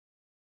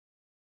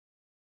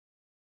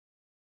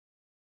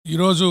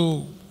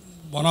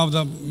One of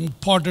the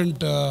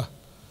important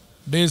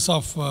days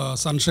of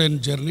Sunshine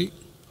journey.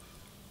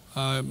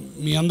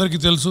 మీ అందరికీ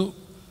తెలుసు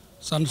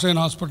sunshine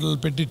hospital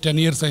పెట్టి 10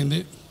 years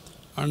అయింది.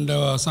 అండ్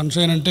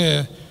సన్షైన్ అంటే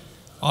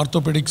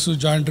ఆర్థోపెడిక్స్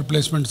జాయింట్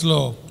రిప్లేస్మెంట్స్లో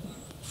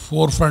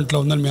ఫోర్ ఫ్రంట్లో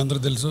ఉందని మీ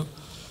అందరికీ తెలుసు.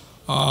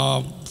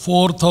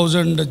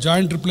 4,000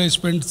 జాయింట్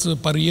రిప్లేస్మెంట్స్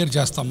పర్ ఇయర్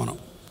చేస్తాం మనం.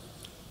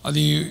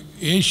 అది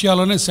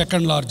ఏషియాలోనే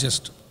సెకండ్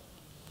లార్జెస్ట్,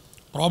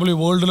 ప్రాబ్లీ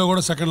వరల్డ్లో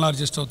కూడా సెకండ్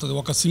లార్జెస్ట్ అవుతుంది.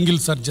 ఒక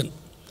సింగిల్ సర్జన్,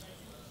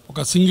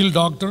 ఒక సింగిల్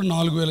డాక్టర్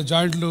 4,000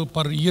 జాయింట్లు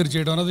పర్ ఇయర్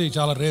చేయడం అనేది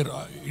చాలా రేర్.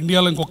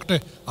 ఇండియాలో ఇంకొకటే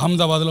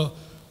అహ్మదాబాద్లో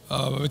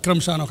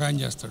విక్రమ్ షా ఒక ఆయన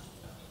చేస్తాడు.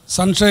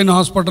 Sunshine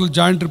hospital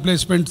joint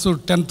replacements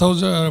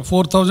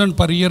 4,000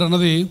 per year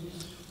అన్నది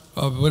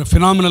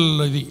ఫినామినల్.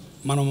 ఇది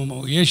మనం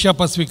ఏషియా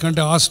పసిఫిక్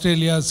అంటే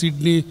ఆస్ట్రేలియా,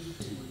 సిడ్నీ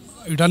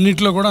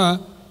వీటన్నిటిలో కూడా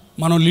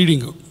మనం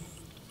లీడింగ్.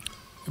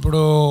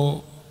 ఇప్పుడు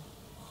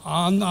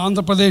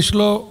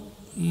ఆంధ్రప్రదేశ్లో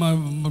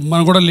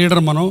మనం కూడా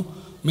లీడర్. మనం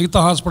మిగతా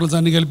హాస్పిటల్స్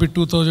అన్నీ కలిపి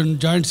 2,000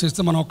 జాయింట్స్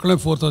చేస్తే మనం ఒక్కడే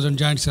 4,000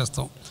 జాయింట్స్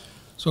చేస్తాం.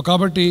 సో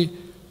కాబట్టి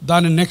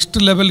దాని నెక్స్ట్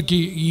లెవెల్కి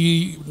ఈ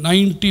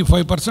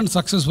 95%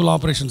 సక్సెస్ఫుల్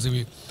ఆపరేషన్స్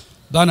ఇవి.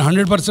 దాన్ని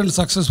 100%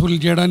 సక్సెస్ఫుల్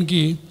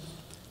చేయడానికి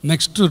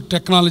నెక్స్ట్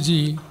టెక్నాలజీ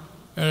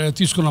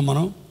తీసుకున్నాం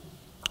మనం.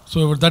 So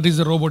that is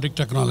the robotic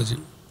technology.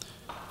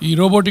 ఈ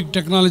రోబోటిక్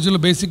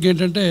టెక్నాలజీలో బేసిక్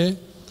ఏంటంటే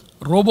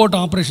రోబోట్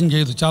ఆపరేషన్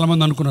చేయదు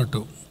చాలామంది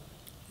అనుకున్నట్టు.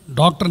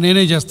 డాక్టర్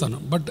నేనే చేస్తాను,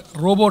 బట్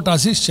రోబోట్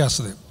అసిస్ట్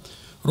చేస్తుంది.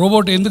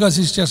 రోబోట్ ఎందుకు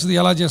అసిస్ట్ చేస్తుంది,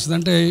 ఎలా చేస్తుంది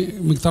అంటే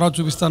మీకు తర్వాత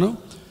చూపిస్తాను.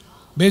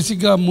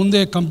 బేసిక్గా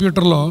ముందే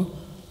కంప్యూటర్లో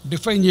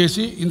డిఫైన్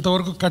చేసి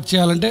ఇంతవరకు కట్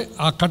చేయాలంటే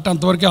ఆ కట్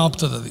అంతవరకే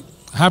ఆపుతుంది. అది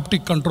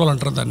హ్యాప్టిక్ కంట్రోల్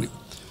అంటారు దాన్ని.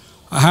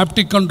 ఆ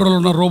హ్యాప్టిక్ కంట్రోల్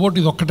ఉన్న రోబోట్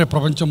ఇది ఒక్కటే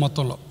ప్రపంచం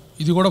మొత్తంలో.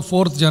 ఇది కూడా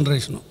 4th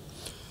జనరేషన్.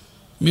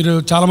 మీరు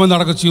చాలామంది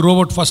అడగచ్చు ఈ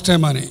రోబోట్ ఫస్ట్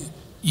టైం అని.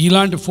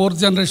 ఇలాంటి 4th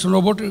జనరేషన్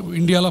రోబోట్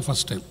ఇండియాలో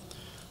ఫస్ట్ టైం.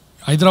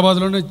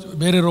 హైదరాబాద్లోనే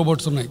వేరే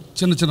రోబోట్స్ ఉన్నాయి,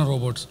 చిన్న చిన్న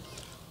రోబోట్స్.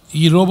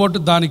 ఈ రోబోట్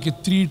దానికి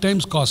 3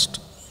 times కాస్ట్.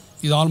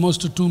 ఇది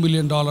ఆల్మోస్ట్ $2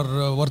 million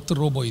వర్త్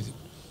రోబో. ఇది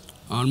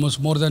ఆల్మోస్ట్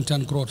మోర్ దాన్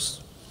 10 crores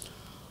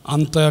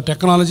అంత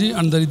టెక్నాలజీ.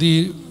 అండ్ ఇది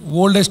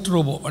ఓల్డెస్ట్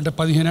రోబో, అంటే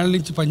 15 ఏళ్ళ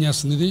నుంచి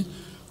పనిచేస్తుంది. ఇది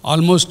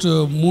ఆల్మోస్ట్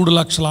 3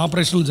 లక్షల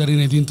ఆపరేషన్లు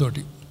జరిగినాయి దీంతో.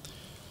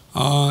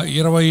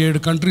 27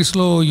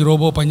 కంట్రీస్లో ఈ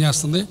రోబో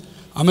పనిచేస్తుంది.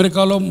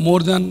 అమెరికాలో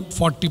more than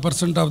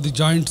 40% of the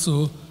joints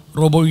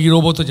ఈ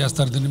రోబోతో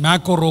చేస్తారు. దీన్ని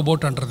MAKO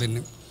రోబోట్ అంటారు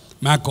దీన్ని,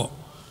 MAKO.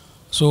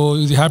 సో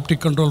ఇది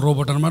హ్యాప్టిక్ కంట్రోల్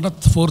రోబోట్ అనమాట,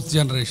 4th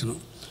జనరేషన్.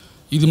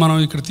 ఇది మనం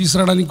ఇక్కడ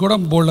తీసుకురావడానికి కూడా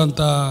బోల్డ్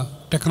అంత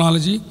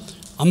టెక్నాలజీ.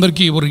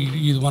 అందరికీ ఇవ్వరు,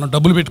 ఇది మనం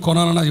డబ్బులు పెట్టి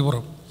కొనాలన్నా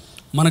ఇవ్వరు.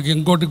 మనకి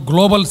ఇంకోటి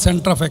గ్లోబల్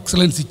సెంటర్ ఆఫ్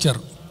ఎక్సలెన్స్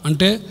ఇచ్చారు.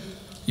 అంటే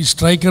ఈ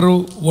స్ట్రైకరు,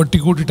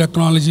 వట్టికూటి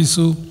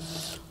టెక్నాలజీసు,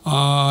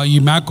 ఈ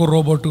MAKO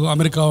రోబోటు,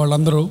 అమెరికా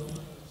వాళ్ళందరూ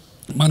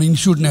మన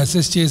ఇన్స్టిట్యూట్ని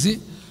అసెస్ చేసి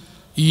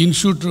ఈ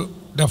ఇన్స్టిట్యూట్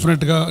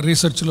డెఫినెట్గా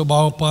రీసెర్చ్లో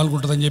బాగా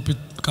పాల్గొంటుందని చెప్పి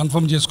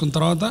కన్ఫర్మ్ చేసుకున్న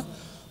తర్వాత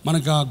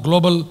మనకి ఆ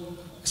గ్లోబల్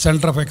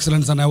సెంటర్ ఆఫ్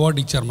ఎక్సలెన్స్ అనే అవార్డు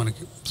ఇచ్చారు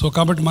మనకి. సో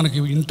కాబట్టి మనకి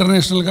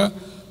ఇంటర్నేషనల్గా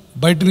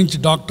బయట నుంచి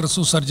డాక్టర్స్,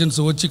 సర్జన్స్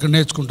వచ్చి ఇక్కడ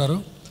నేర్చుకుంటారు.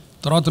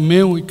 తర్వాత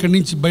మేము ఇక్కడి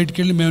నుంచి బయటికి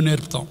వెళ్ళి మేము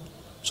నేర్పుతాం.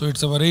 So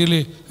it's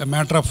really a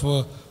matter of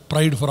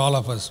pride for all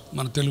of us,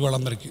 మన తెలుగు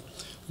వాళ్ళందరికీ.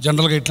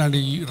 జనరల్గా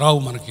ఇట్లాంటివి రావు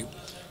మనకి.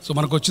 సో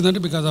మనకు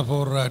వచ్చిందంటే బికాజ్ ఆఫ్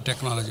అవర్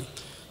టెక్నాలజీ.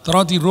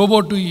 తర్వాత ఈ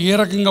రోబోట్ ఏ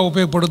రకంగా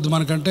ఉపయోగపడుద్ది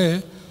మనకంటే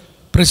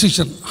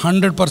ప్రెసిషన్,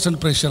 100%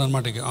 ప్రెసిషన్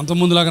అనమాట. ఇక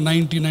అంతకుముందులాగా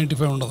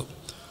 90-95 ఉండదు,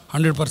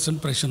 100%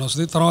 ప్రెసిషన్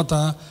వస్తుంది. తర్వాత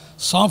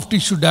సాఫ్ట్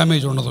టిష్యూ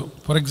డ్యామేజ్ ఉండదు.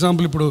 ఫర్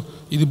ఎగ్జాంపుల్ ఇప్పుడు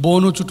ఇది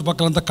బోను,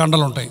 చుట్టుపక్కలంతా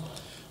కండలు ఉంటాయి.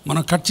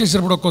 మనం కట్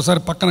చేసేటప్పుడు ఒక్కోసారి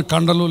పక్కన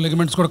కండలు,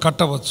 లిగమెంట్స్ కూడా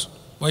కట్ అవ్వచ్చు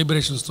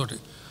వైబ్రేషన్స్ తోటి.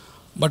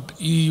 బట్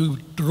ఈ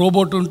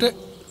రోబోట్ ఉంటే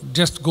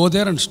just go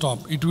there and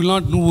stop. It will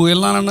not, నువ్వు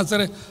వెళ్ళాలన్నా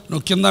సరే,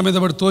 నువ్వు కింద మీద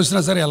పడి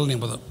తోసినా సరే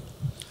వెళ్ళనివ్వదు.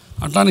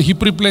 అట్లానే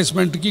హిప్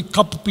రిప్లేస్మెంట్కి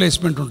కప్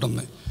ప్లేస్మెంట్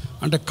ఉంటుంది.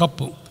 అంటే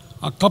కప్పు,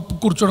 ఆ కప్పు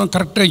కూర్చోవడం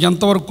కరెక్ట్గా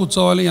ఎంతవరకు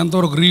కూర్చోవాలి,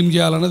 ఎంతవరకు రీమ్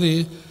చేయాలన్నది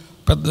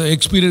పెద్ద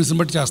ఎక్స్పీరియన్స్ని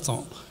బట్టి చేస్తాం.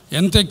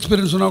 ఎంత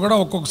ఎక్స్పీరియన్స్ ఉన్నా కూడా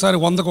ఒక్కొక్కసారి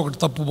 100కి 1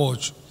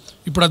 తప్పుపోవచ్చు.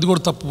 ఇప్పుడు అది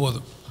కూడా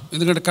తప్పుపోదు,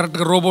 ఎందుకంటే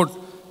కరెక్ట్గా రోబోట్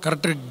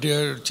కరెక్ట్గా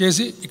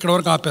చేసి ఇక్కడ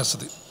వరకు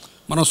ఆపేస్తుంది.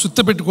 మనం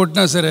సుత్తి పెట్టి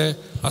కొట్టినా సరే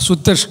ఆ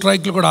సుత్తి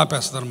స్ట్రైక్లు కూడా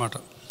ఆపేస్తుంది అనమాట.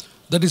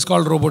 That is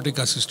called robotic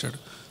assisted.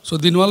 So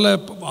దీనివల్ల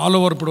ఆల్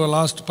ఓవర్ ఇప్పుడు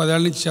లాస్ట్ 10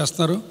 ఏళ్ళ నుంచి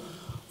చేస్తున్నారు.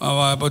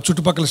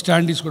 చుట్టుపక్కల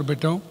స్టాండీస్ కూడా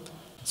పెట్టాం.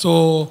 సో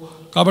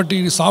కాబట్టి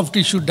సాఫ్ట్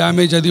టిష్యూ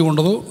డ్యామేజ్ అది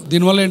ఉండదు.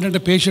 దీనివల్ల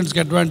ఏంటంటే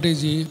పేషెంట్స్కి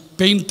అడ్వాంటేజ్,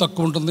 పెయిన్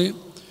తక్కువ ఉంటుంది,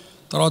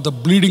 తర్వాత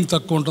బ్లీడింగ్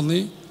తక్కువ ఉంటుంది,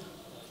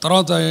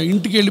 తర్వాత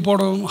ఇంటికి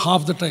వెళ్ళిపోవడం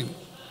హాఫ్ ద టైం.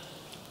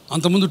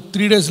 అంతకుముందు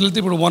 3 days వెళ్తే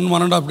ఇప్పుడు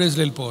 1.5 days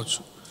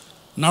వెళ్ళిపోవచ్చు.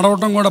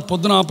 నడవటం కూడా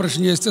పొద్దున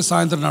ఆపరేషన్ చేస్తే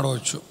సాయంత్రం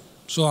నడవచ్చు.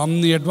 సో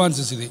అన్ని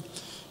అడ్వాన్సెస్.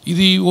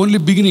 ఇది ఓన్లీ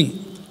బిగినింగ్.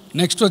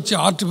 నెక్స్ట్ వచ్చి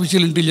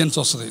ఆర్టిఫిషియల్ ఇంటెలిజెన్స్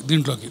వస్తుంది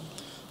దీంట్లోకి.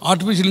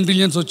 ఆర్టిఫిషియల్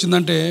ఇంటెలిజెన్స్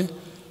వచ్చిందంటే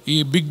ఈ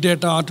బిగ్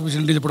డేటా,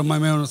 ఆర్టిఫిషియల్ ఇంటెలిజెన్స్, ఇప్పుడు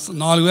మేము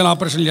 4,000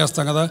 ఆపరేషన్లు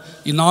చేస్తాం కదా,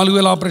 ఈ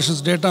 4,000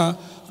 ఆపరేషన్స్ డేటా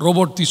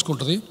రోబోట్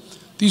తీసుకుంటుంది.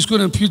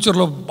 తీసుకునే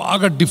ఫ్యూచర్లో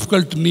బాగా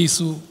డిఫికల్ట్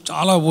నీసు,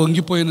 చాలా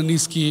వంగిపోయిన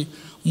నీస్కి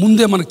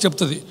ముందే మనకు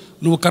చెప్తుంది,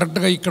 నువ్వు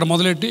కరెక్ట్గా ఇక్కడ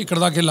మొదలెట్టి ఇక్కడ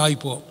దాకా వెళ్ళి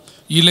ఆగిపో,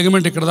 ఈ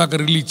లెగమెంట్ ఇక్కడ దాకా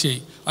రిలీజ్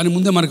చేయి అని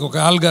ముందే మనకి ఒక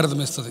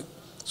ఆల్గారిథం ఇస్తుంది.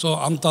 సో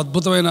అంత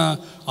అద్భుతమైన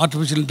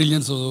ఆర్టిఫిషియల్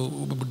ఇంటెలిజెన్స్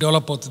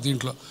డెవలప్ అవుతుంది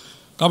దీంట్లో.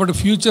 కాబట్టి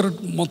ఫ్యూచర్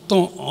మొత్తం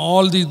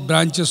ఆల్ ది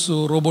బ్రాంచెస్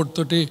రోబోట్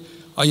తోటి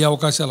అయ్యే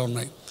అవకాశాలు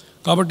ఉన్నాయి.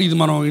 కాబట్టి ఇది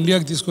మనం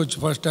ఇండియాకి తీసుకొచ్చి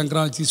ఫస్ట్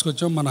టెంకరానికి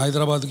తీసుకొచ్చాం మన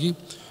హైదరాబాద్కి.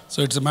 So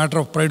it's a matter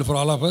of pride for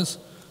all of us.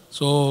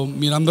 So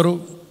మీరందరూ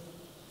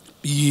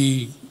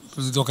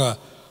ఇది ఒక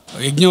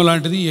యజ్ఞం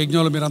లాంటిది. ఈ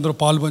యజ్ఞంలో మీరందరూ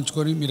పాలు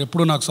పంచుకొని మీరు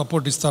ఎప్పుడూ నాకు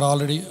సపోర్ట్ ఇస్తారు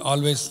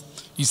ఆల్వేస్.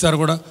 ఈసారి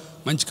కూడా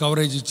మంచి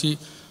కవరేజ్ ఇచ్చి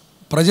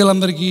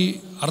ప్రజలందరికీ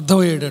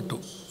అర్థమయ్యేటట్టు,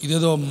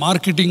 ఇదేదో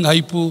మార్కెటింగ్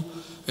హైపు,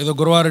 ఏదో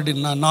గురవారెడ్డి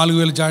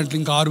 4,000 జాయింట్లు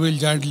ఇంకా 6,000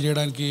 జాయింట్లు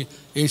చేయడానికి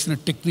వేసిన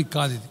టెక్నిక్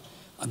కాదు ఇది.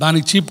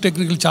 దానికి చీప్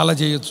టెక్నిక్లు చాలా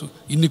చేయొచ్చు,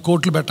 ఇన్ని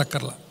కోట్లు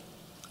పెట్టక్కర్లా.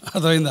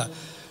 అర్థమైందా?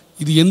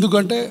 ఇది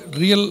ఎందుకంటే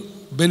రియల్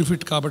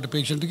బెనిఫిట్ కాబట్టి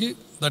పేషెంట్కి,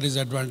 దట్ ఈజ్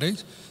అడ్వాంటేజ్.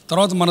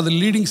 తర్వాత మనది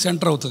లీడింగ్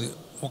సెంటర్ అవుతుంది,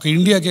 ఒక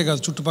ఇండియాకే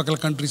కాదు చుట్టుపక్కల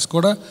కంట్రీస్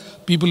కూడా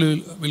people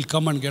will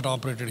come and get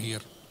operated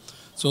here.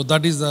 So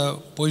that is the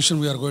position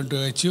we are going to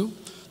achieve.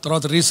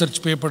 తర్వాత రీసెర్చ్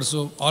పేపర్స్,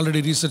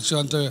 ఆల్రెడీ రీసెర్చ్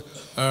అంతా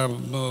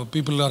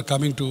people are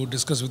coming to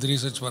discuss with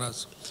research for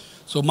us.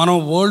 So మనం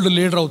world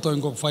leader అవుతాం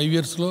ఇంకొక 5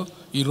 yearsలో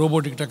ఈ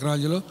robotic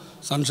టెక్నాలజీలో.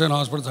 Sunshine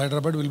hospitals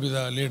Hyderabad will be the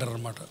leader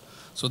అనమాట.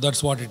 So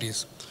that's what it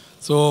is.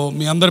 So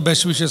మీ అందరు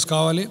best wishes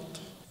కావాలి.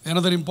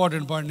 Another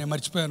important point నేను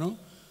మర్చిపోయాను.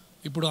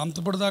 ఇప్పుడు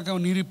అంతప్పటిదాకా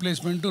నీ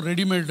రీప్లేస్మెంట్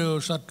రెడీమేడ్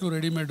షర్ట్లు,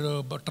 రెడీమేడ్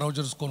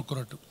ట్రౌజర్స్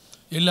కొనుక్కున్నట్టు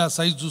వెళ్ళి ఆ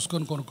సైజ్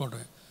చూసుకొని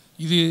కొనుక్కోవడమే.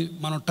 ఇది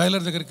మనం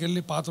టైలర్ దగ్గరికి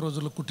వెళ్ళి పాత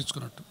రోజుల్లో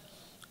కుట్టించుకున్నట్టు.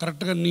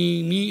 కరెక్ట్గా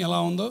నీ ఎలా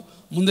ఉందో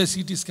ముందే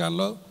సిటీ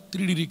స్కాన్లో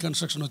 3D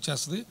రీకన్స్ట్రక్షన్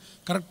వచ్చేస్తుంది.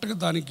 కరెక్ట్గా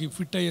దానికి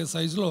ఫిట్ అయ్యే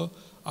సైజులో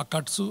ఆ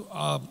కట్స్,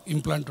 ఆ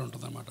ఇంప్లాంట్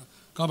ఉంటుంది అన్నమాట.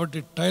 కాబట్టి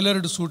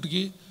టైలర్డ్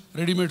సూట్కి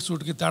రెడీమేడ్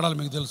సూట్కి తేడాలు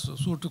మీకు తెలుసు.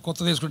 సూట్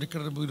కొత్తది వేసుకుంటే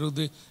ఇక్కడ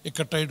విరుగుద్ది,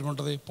 ఇక్కడ టైట్గా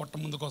ఉంటుంది, పొట్ట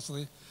ముందుకు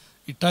వస్తుంది.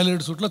 ఈ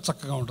టైలర్డ్ సూట్లో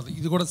చక్కగా ఉంటుంది.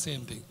 ఇది కూడా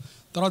సేమ్ థింగ్.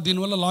 తర్వాత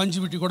దీనివల్ల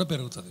లాంజివిటీ కూడా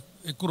పెరుగుతుంది,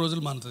 ఎక్కువ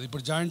రోజులు మానుతుంది.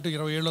 ఇప్పుడు జాయింట్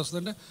 20 ఏళ్ళు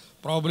వస్తుందంటే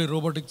ప్రాబబ్లీ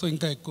రోబోటిక్తో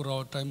ఇంకా ఎక్కువ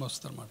టైం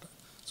వస్తుంది అనమాట.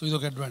 సో ఇది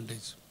ఒక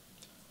అడ్వాంటేజ్.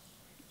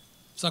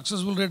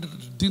 సక్సెస్ఫుల్ రేట్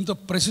దీంతో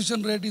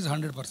precision rate is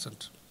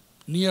 100%,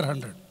 near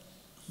 100.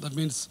 That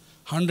means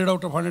 100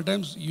 out of 100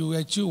 times you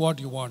achieve what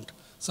you want.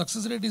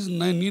 Success rate is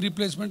knee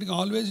replacement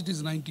always it is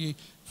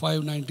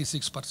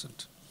 95-96%.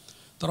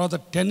 తర్వాత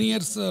 10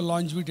 years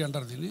లాంజివిటీ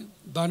అంటారు దీన్ని,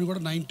 దాన్ని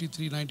కూడా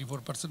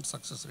 93-94%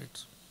 సక్సెస్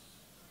రేట్స్.